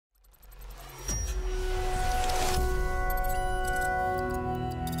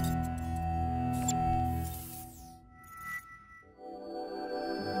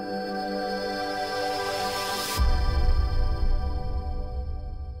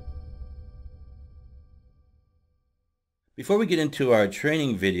Before we get into our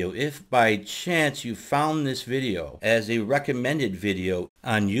training video, if by chance you found this video as a recommended video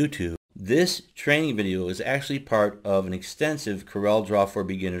on YouTube, this training video is actually part of an extensive CorelDRAW for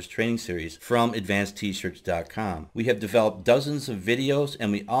Beginners training series from AdvancedTshirts.com. We have developed dozens of videos,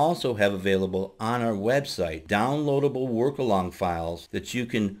 and we also have available on our website downloadable work-along files that you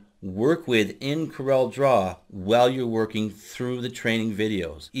can work with in CorelDRAW while you're working through the training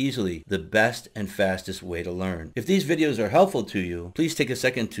videos. Easily the best and fastest way to learn. If these videos are helpful to you, please take a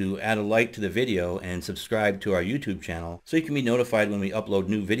second to add a like to the video and subscribe to our YouTube channel so you can be notified when we upload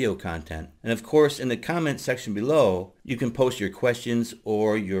new video content. And of course, in the comment section below, you can post your questions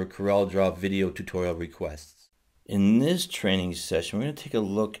or your CorelDRAW video tutorial requests. In this training session, we're going to take a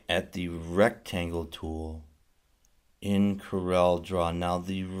look at the rectangle tool in CorelDRAW. Now,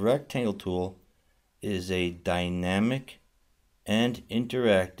 the rectangle tool is a dynamic and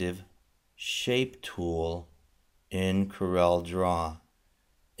interactive shape tool in CorelDRAW,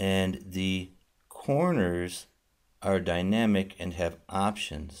 and the corners are dynamic and have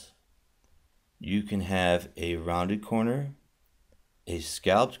options. You can have a rounded corner, a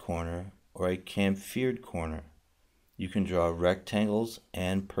scalloped corner, or a chamfered corner. You can draw rectangles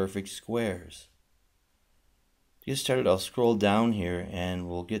and perfect squares. To get started, I'll scroll down here and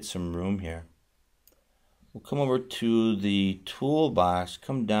we'll get some room here. We'll come over to the toolbox,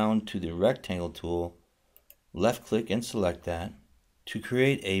 come down to the rectangle tool, left click and select that. To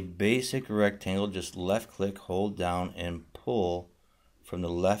create a basic rectangle, just left click, hold down and pull from the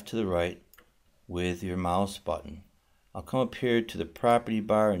left to the right with your mouse button. I'll come up here to the property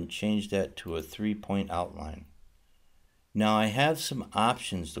bar and change that to a 3-point outline. Now I have some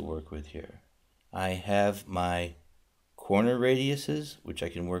options to work with here. I have my corner radiuses, which I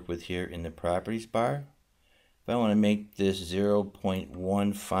can work with here in the properties bar. If I want to make this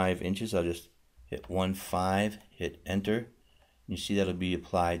 0.15 inches, I'll just hit 15, hit enter. You see that'll be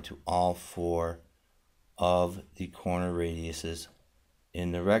applied to all 4 of the corner radiuses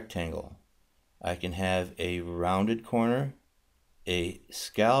in the rectangle. I can have a rounded corner, a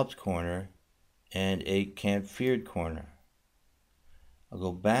scalloped corner, and a chamfered corner. I'll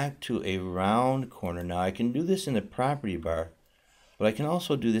go back to a round corner. Now I can do this in the property bar, but I can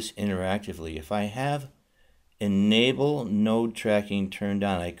also do this interactively. If I have enable node tracking turned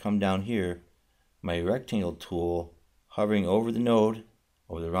on, I come down here, my rectangle tool hovering over the node,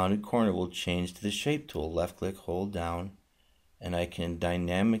 over the rounded corner, will change to the shape tool. Left click, hold down, and I can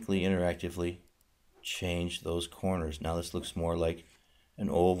dynamically, interactively change those corners. Now this looks more like an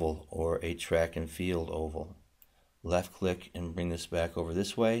oval or a track and field oval. Left click and bring this back over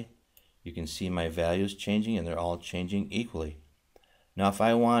this way. You can see my values changing, and they're all changing equally. Now if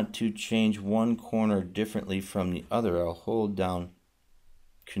I want to change one corner differently from the other, I'll hold down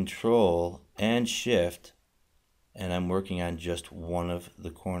Control and Shift, and I'm working on just one of the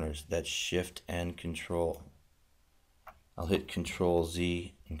corners. That's Shift and Control. I'll hit Control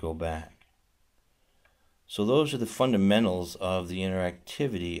Z and go back. So those are the fundamentals of the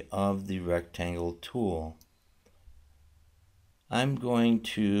interactivity of the rectangle tool. I'm going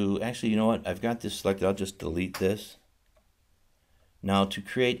to, actually, you know what, I've got this selected, I'll just delete this. Now to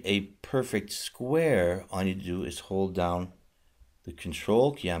create a perfect square, all you need to do is hold down the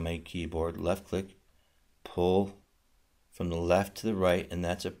Control key on my keyboard, left click, pull from the left to the right, and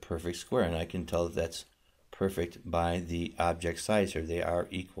that's a perfect square. And I can tell that that's perfect by the object size here. They are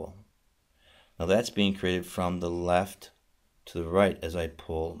equal. Now that's being created from the left to the right as I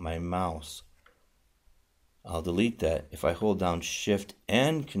pull my mouse. I'll delete that. If I hold down Shift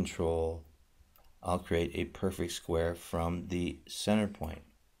and Control, I'll create a perfect square from the center point.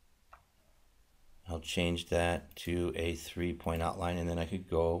 I'll change that to a 3-point outline, and then I could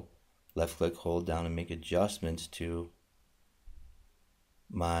go left click, hold down, and make adjustments to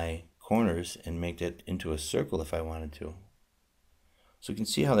my corners and make that into a circle if I wanted to. So you can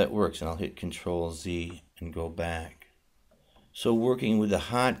see how that works, and I'll hit Control Z and go back. So working with the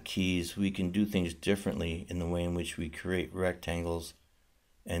hotkeys, we can do things differently in the way in which we create rectangles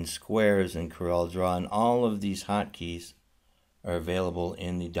and squares in CorelDRAW, and all of these hotkeys are available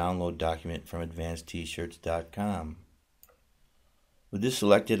in the download document from AdvancedTshirts.com. With this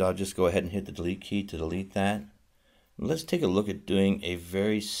selected, I'll just go ahead and hit the delete key to delete that. Let's take a look at doing a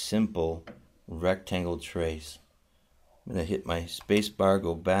very simple rectangle trace. I'm going to hit my space bar,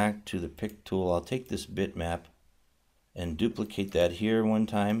 go back to the pick tool. I'll take this bitmap and duplicate that here one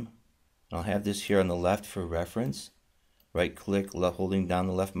time. I'll have this here on the left for reference. Right click, holding down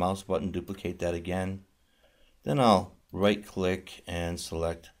the left mouse button, duplicate that again. Then I'll right click and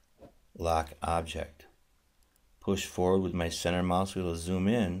select lock object. Push forward with my center mouse wheel to zoom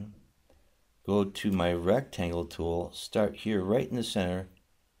in. go to my rectangle tool, start here right in the center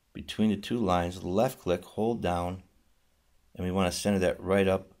between the two lines, left click, hold down, and we want to center that right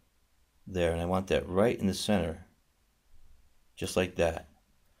up there, and I want that right in the center, just like that.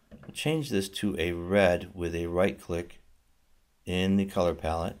 I'll change this to a red with a right click in the color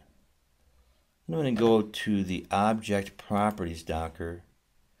palette. I'm going to go to the Object Properties docker,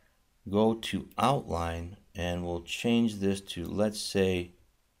 go to Outline, and we'll change this to, let's say,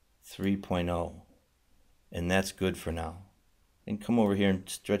 3.0, and that's good for now. And come over here and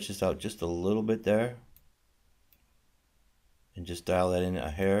stretch this out just a little bit there, and just dial that in a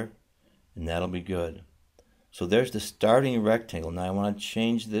hair, and that'll be good. So there's the starting rectangle. Now I want to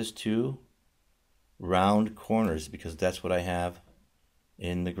change this to round corners because that's what I have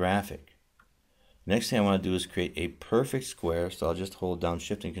in the graphic. Next thing I want to do is create a perfect square, so I'll just hold down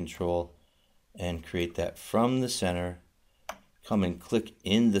Shift and Control and create that from the center. Come and click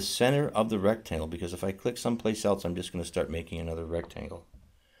in the center of the rectangle, because if I click someplace else, I'm just going to start making another rectangle.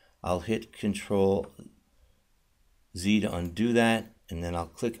 I'll hit Control Z to undo that, and then I'll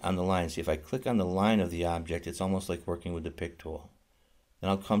click on the line. See, if I click on the line of the object, it's almost like working with the pick tool. Then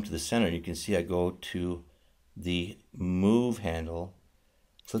I'll come to the center, and you can see I go to the move handle,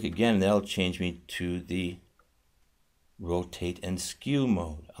 click again, and that'll change me to the rotate and skew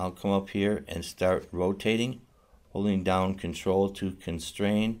mode. I'll come up here and start rotating, holding down Control to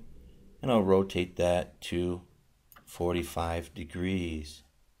constrain, and I'll rotate that to 45 degrees.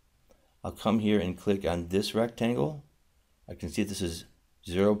 I'll come here and click on this rectangle. I can see this is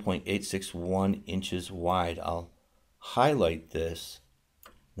 0.861 inches wide. I'll highlight this,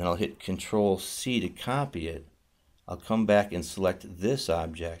 then I'll hit Control C to copy it. I'll come back and select this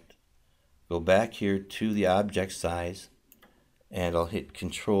object, go back here to the object size, and I'll hit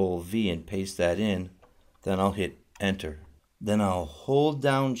Control V and paste that in. Then I'll hit Enter. Then I'll hold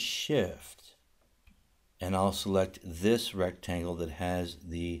down Shift, and I'll select this rectangle that has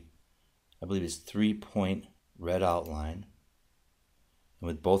the, I believe it's 3-point red outline. And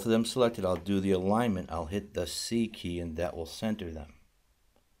with both of them selected, I'll do the alignment. I'll hit the C key, and that will center them.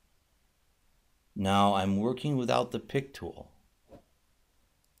 Now I'm working without the pick tool.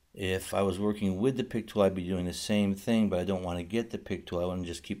 If I was working with the pick tool, I'd be doing the same thing, but I don't want to get the pick tool. I want to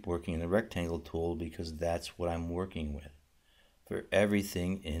just keep working in the rectangle tool because that's what I'm working with for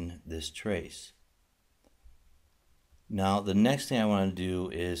everything in this trace. Now the next thing I want to do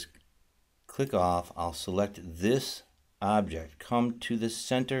is click off. I'll select this object, come to the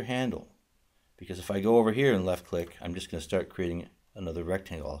center handle, because if I go over here and left click, I'm just going to start creating another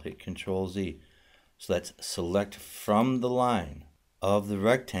rectangle. I'll hit Control Z. So let's select from the line of the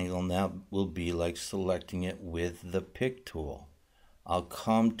rectangle, and that will be like selecting it with the pick tool. I'll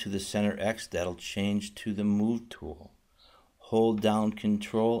come to the center X, that'll change to the move tool. Hold down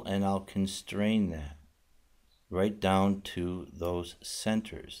Control and I'll constrain that right down to those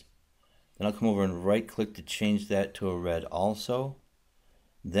centers. Then I'll come over and right click to change that to a red also.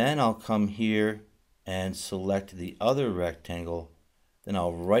 Then I'll come here and select the other rectangle. Then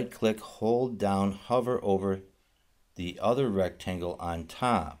I'll right click, hold down, hover over the other rectangle on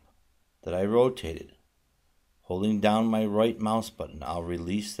top that I rotated. Holding down my right mouse button, I'll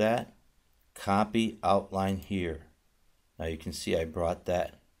release that, copy outline here. Now you can see I brought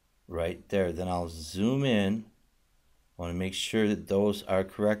that right there. Then I'll zoom in. I want to make sure that those are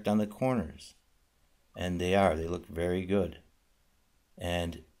correct on the corners. And they are. They look very good.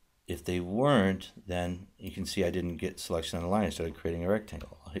 And if they weren't, then you can see I didn't get selection on the line. I started creating a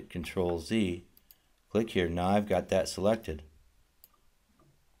rectangle. I'll hit Control Z. Click here. Now I've got that selected.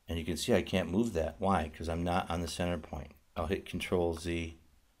 And you can see I can't move that. Why? Because I'm not on the center point. I'll hit Control Z.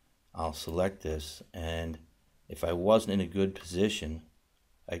 I'll select this. And if I wasn't in a good position,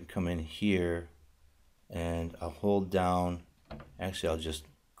 I can come in here and I'll hold down. Actually, I'll just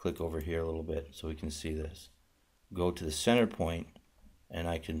click over here a little bit so we can see this. Go to the center point and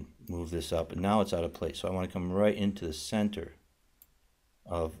I can move this up. And now it's out of place. So I want to come right into the center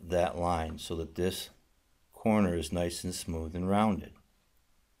of that line so that this corner is nice and smooth and rounded.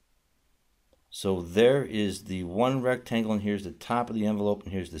 So there is the one rectangle, and here's the top of the envelope,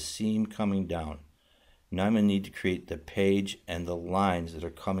 and here's the seam coming down. Now I'm going to need to create the page and the lines that are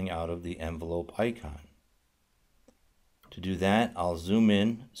coming out of the envelope icon. To do that, I'll zoom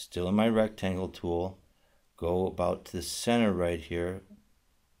in, still in my rectangle tool, go about to the center right here,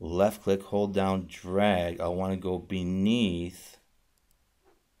 left click, hold down, drag. I want to go beneath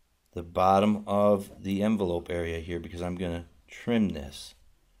the bottom of the envelope area here because I'm going to trim this.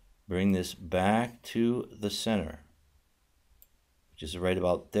 Bring this back to the center, which is right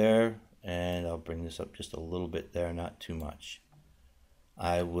about there, and I'll bring this up just a little bit there, not too much.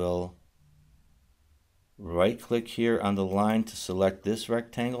 I will right click here on the line to select this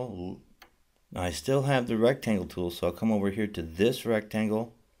rectangle. Now I still have the rectangle tool, so I'll come over here to this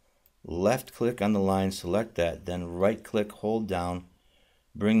rectangle, left click on the line, select that, then right click, hold down,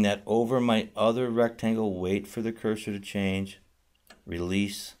 bring that over my other rectangle, wait for the cursor to change,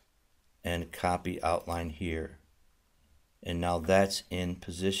 release, and copy outline here. And now that's in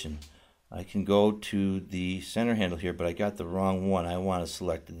position. I can go to the center handle here, but I got the wrong one. I want to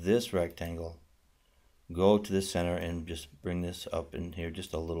select this rectangle, go to the center, and just bring this up in here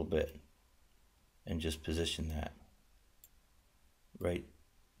just a little bit. And just position that right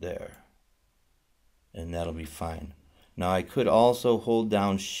there. And that'll be fine. Now I could also hold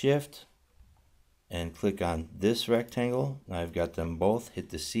down Shift and click on this rectangle. Now I've got them both. Hit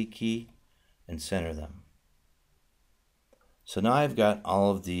the C key and center them. So now I've got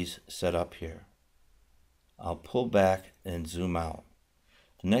all of these set up here. I'll pull back and zoom out.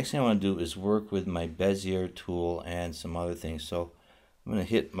 The next thing I want to do is work with my Bezier tool and some other things. So I'm going to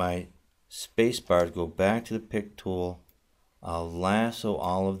hit my space bar to go back to the pick tool. I'll lasso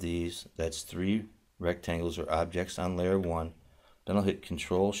all of these. That's 3 rectangles or objects on layer 1. Then I'll hit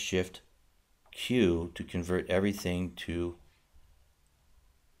Control Shift Q to convert everything to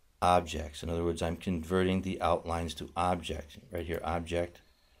objects. In other words, I'm converting the outlines to object. Right here, object,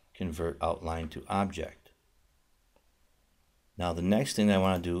 convert outline to object. Now the next thing I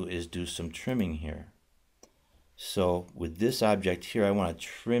want to do is do some trimming here. So with this object here, I want to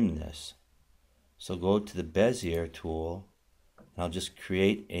trim this. So go to the Bezier tool, and I'll just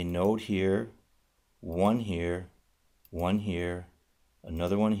create a node here, one here, one here,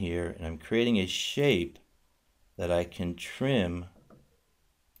 another one here, and I'm creating a shape that I can trim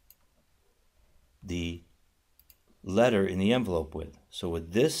the letter in the envelope with. So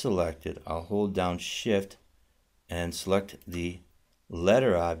with this selected, I'll hold down Shift and select the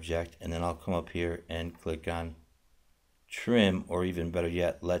letter object, and then I'll come up here and click on Trim, or even better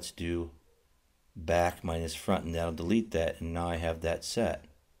yet, let's do back minus front, and that'll delete that, and now I have that set.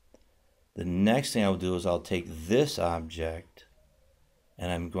 The next thing I'll do is I'll take this object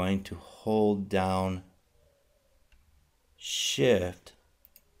and I'm going to hold down Shift,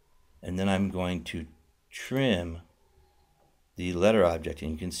 and then I'm going to trim the letter object,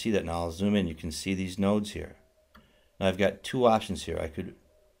 and you can see that. Now I'll zoom in, you can see these nodes here. Now I've got 2 options here. I could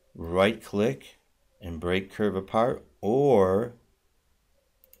right click and break curve apart, and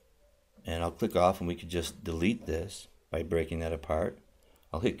I'll click off and we could just delete this by breaking that apart.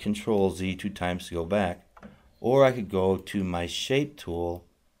 I'll hit Control Z 2 times to go back, or I could go to my shape tool,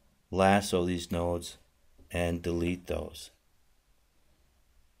 lasso these nodes, and delete those.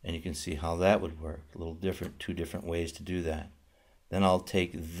 And you can see how that would work. A little different, 2 different ways to do that. Then I'll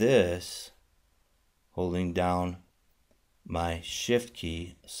take this, holding down my Shift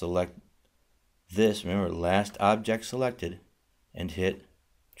key, select this, remember last object selected, and hit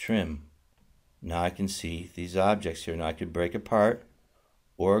Trim. Now I can see these objects here. Now I could break apart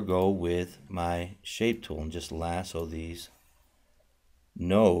or go with my shape tool and just lasso these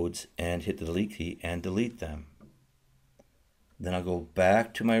nodes and hit the delete key and delete them. Then I'll go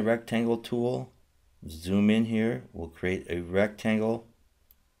back to my rectangle tool, zoom in here, we'll create a rectangle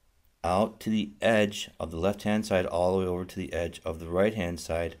out to the edge of the left hand side all the way over to the edge of the right hand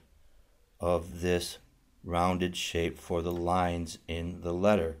side of this rounded shape for the lines in the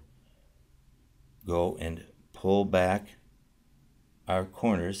letter. Go and pull back our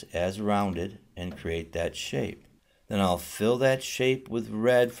corners as rounded and create that shape. Then I'll fill that shape with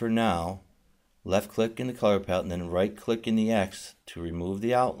red for now, left click in the color palette, and then right click in the X to remove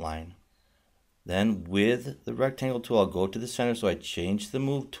the outline. Then with the rectangle tool, I'll go to the center, so I change the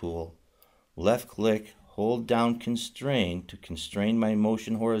move tool, left click, hold down constrain to constrain my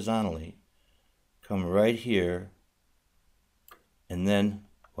motion horizontally, come right here, and then,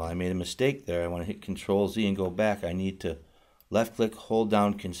 well, I made a mistake there. I want to hit Control Z and go back. I need to left click, hold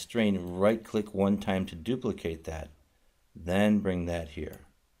down constrain, right click 1 time to duplicate that, then bring that here.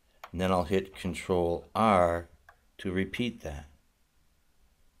 And then I'll hit Control R to repeat that.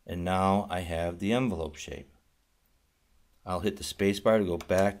 And now I have the envelope shape. I'll hit the space bar to go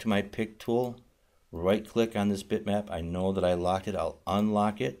back to my pick tool, right click on this bitmap. I know that I locked it, I'll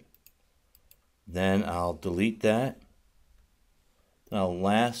unlock it. Then I'll delete that. Then I'll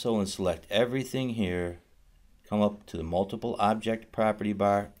lasso and select everything here, come up to the multiple object property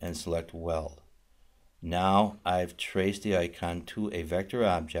bar and select weld. Now I've traced the icon to a vector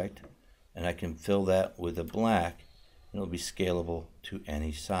object, and I can fill that with a black, and it'll be scalable to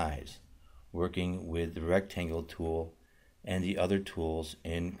any size, working with the rectangle tool and the other tools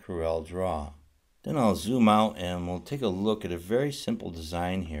in CorelDRAW. Then I'll zoom out and we'll take a look at a very simple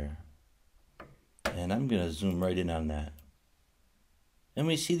design here. And I'm going to zoom right in on that. And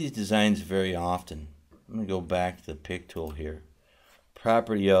we see these designs very often. I'm going to go back to the pick tool here.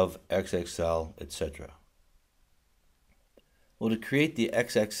 Property of XXL, etc. Well, to create the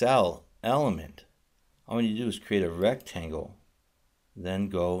XXL element, all we need to do is create a rectangle, then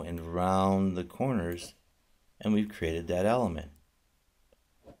go and round the corners, and we've created that element.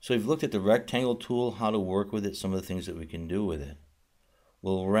 So we've looked at the rectangle tool, how to work with it, some of the things that we can do with it.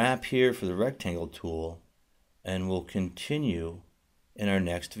 We'll wrap here for the rectangle tool, and we'll continue in our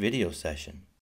next video session.